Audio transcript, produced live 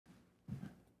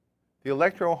The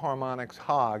Electro-Harmonix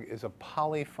HOG is a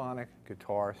polyphonic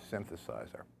guitar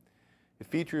synthesizer. It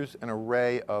features an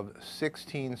array of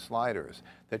 16 sliders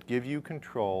that give you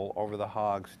control over the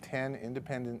HOG's 10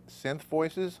 independent synth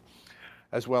voices,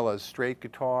 as well as straight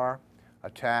guitar,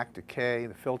 attack, decay,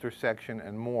 the filter section,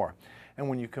 and more. And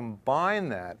when you combine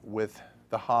that with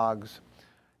the HOG's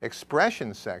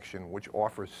expression section, which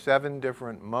offers 7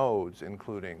 different modes,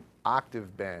 including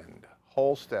octave bend,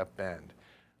 whole step bend,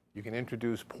 you can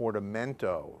introduce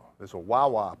portamento, there's a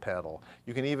wah-wah pedal.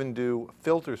 You can even do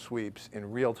filter sweeps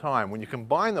in real time. When you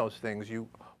combine those things, you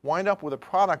wind up with a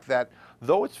product that,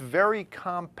 though it's very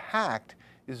compact,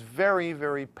 is very,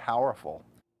 very powerful.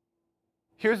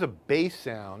 Here's a bass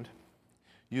sound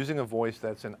using a voice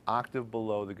that's an octave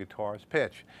below the guitar's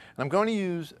pitch. And I'm going to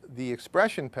use the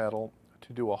expression pedal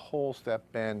to do a whole step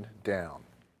bend down.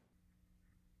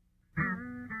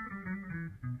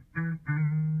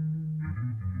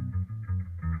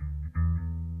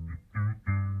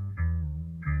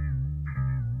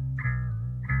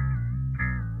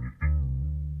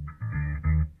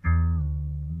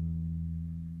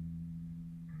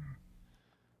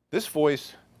 This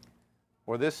voice,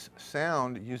 or this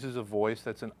sound, uses a voice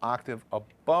that's an octave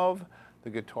above the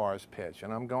guitar's pitch.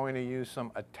 And I'm going to use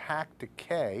some attack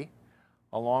decay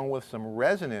along with some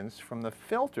resonance from the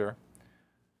filter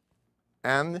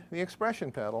and the expression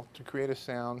pedal to create a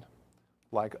sound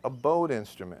like a bowed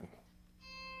instrument.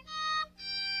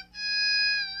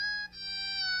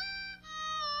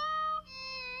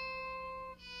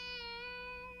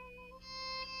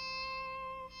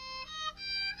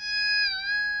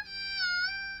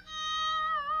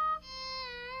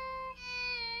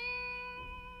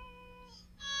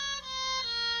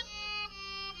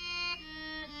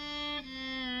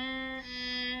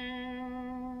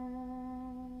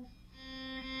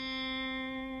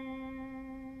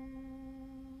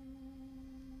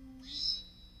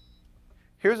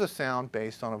 Here's a sound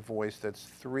based on a voice that's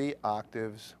 3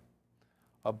 octaves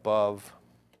above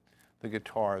the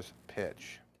guitar's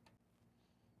pitch.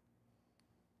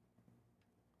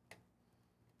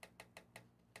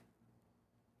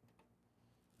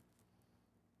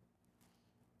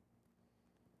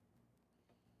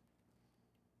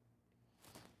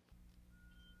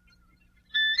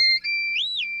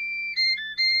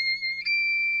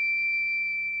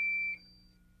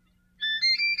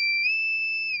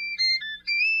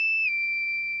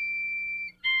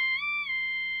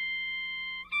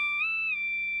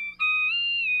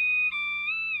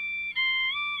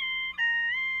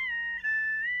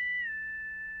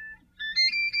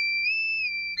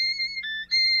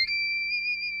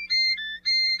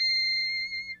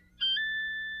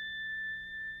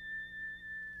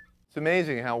 It's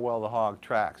amazing how well the HOG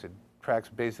tracks. It tracks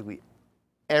basically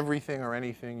everything or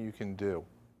anything you can do.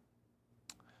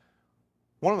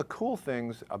 One of the cool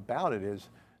things about it is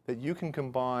that you can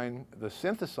combine the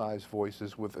synthesized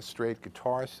voices with a straight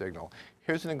guitar signal.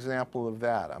 Here's an example of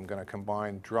that. I'm going to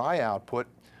combine dry output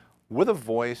with a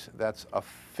voice that's a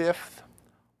 1/5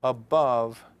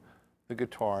 above the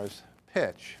guitar's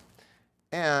pitch.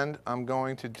 And I'm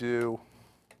going to do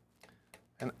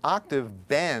an octave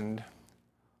bend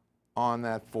on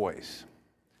that voice.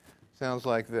 Sounds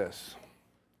like this.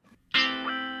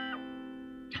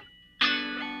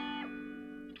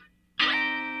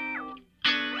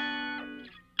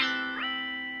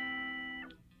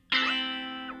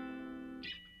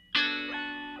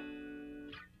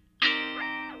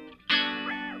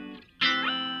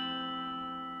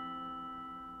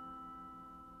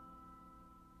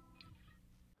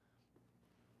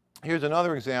 Here's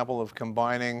another example of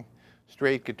combining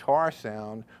straight guitar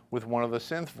sound with one of the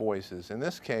synth voices. In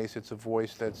this case, it's a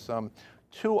voice that's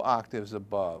 2 octaves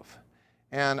above.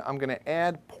 And I'm going to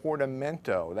add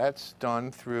portamento. That's done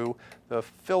through the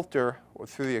filter or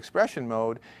through the expression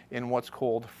mode in what's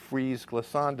called freeze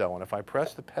glissando. And if I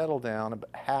press the pedal down about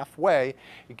halfway,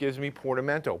 it gives me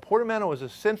portamento. Portamento is a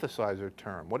synthesizer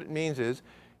term. What it means is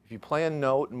if you play a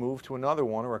note and move to another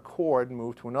one, or a chord and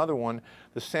move to another one,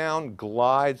 the sound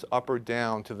glides up or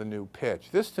down to the new pitch.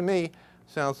 This, to me,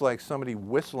 sounds like somebody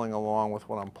whistling along with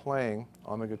what I'm playing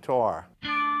on the guitar.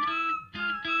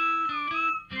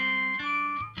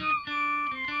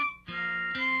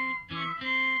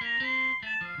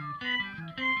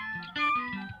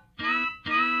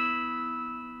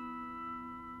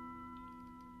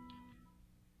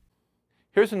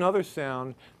 Here's another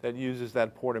sound that uses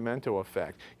that portamento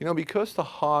effect. You know, because the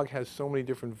HOG has so many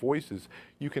different voices,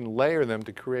 you can layer them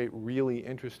to create really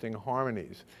interesting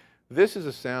harmonies. This is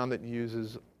a sound that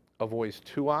uses a voice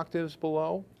 2 octaves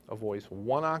below, a voice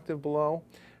 1 octave below,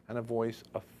 and a voice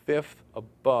a 1/5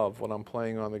 above what I'm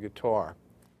playing on the guitar.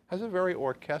 has a very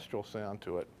orchestral sound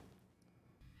to it.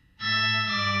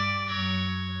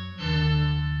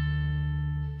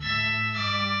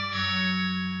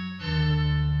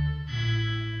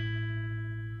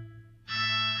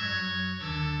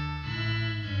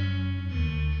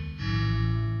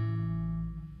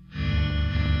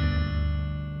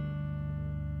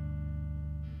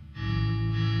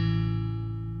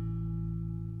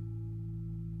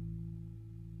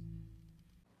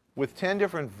 With 10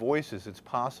 different voices, it's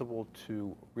possible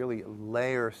to really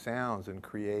layer sounds and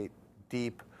create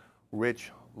deep,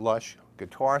 rich, lush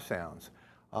guitar sounds.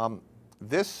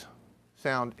 This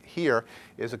sound here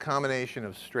is a combination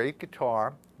of straight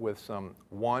guitar with some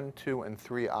 1, 2, and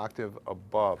 3 octave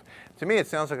above. To me, it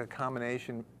sounds like a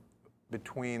combination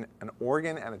between an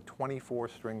organ and a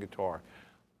 24-string guitar.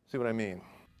 See what I mean?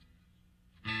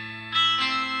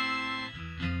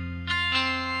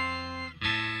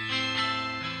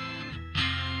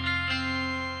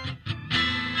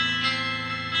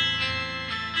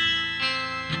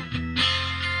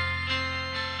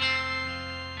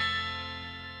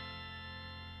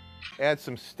 Add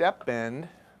some step bend.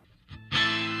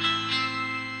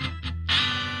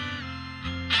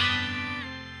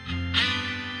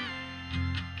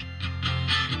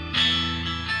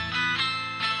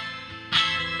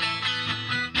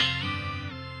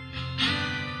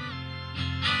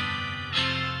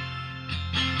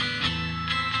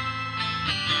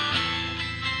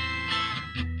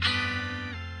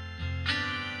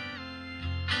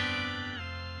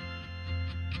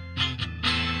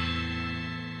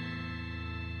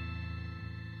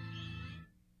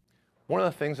 One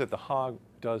of the things that the HOG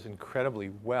does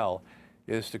incredibly well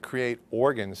is to create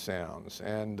organ sounds,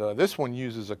 and this one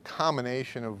uses a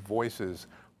combination of voices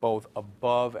both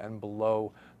above and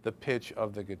below the pitch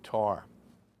of the guitar.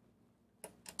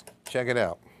 Check it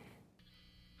out.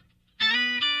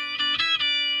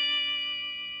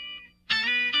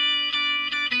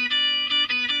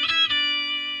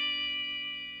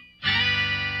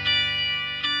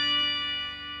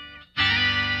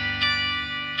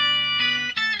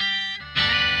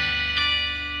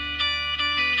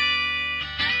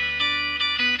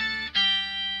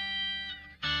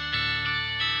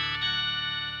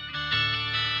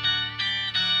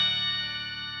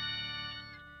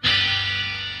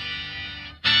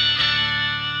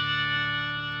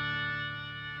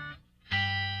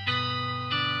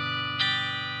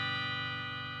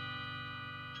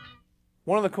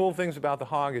 One of the cool things about the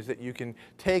HOG is that you can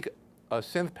take a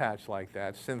synth patch like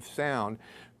that, synth sound,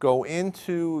 go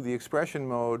into the expression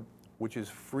mode, which is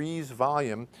freeze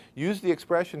volume, use the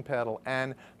expression pedal,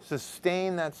 and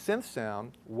sustain that synth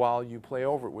sound while you play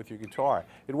over it with your guitar.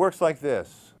 It works like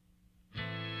this.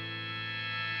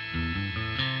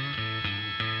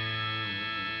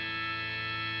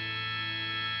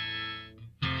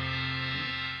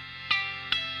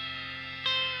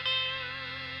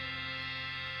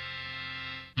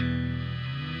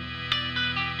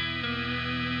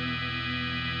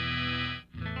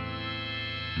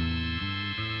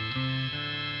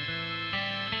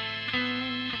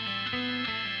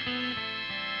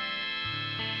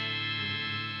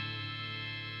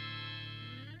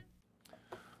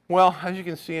 Well, as you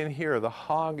can see in here, the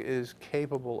HOG is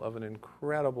capable of an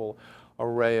incredible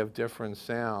array of different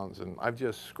sounds, and I've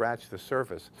just scratched the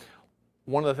surface.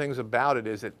 One of the things about it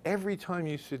is that every time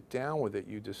you sit down with it,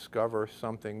 you discover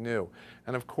something new.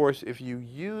 And of course, if you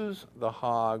use the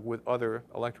HOG with other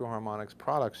Electro-Harmonix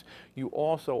products, you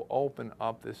also open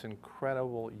up this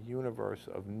incredible universe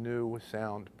of new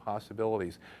sound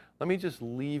possibilities. Let me just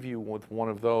leave you with one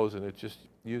of those, and it just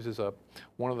uses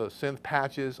one of the synth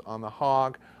patches on the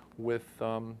HOG with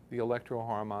the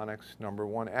Electro-Harmonix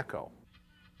 #1 Echo.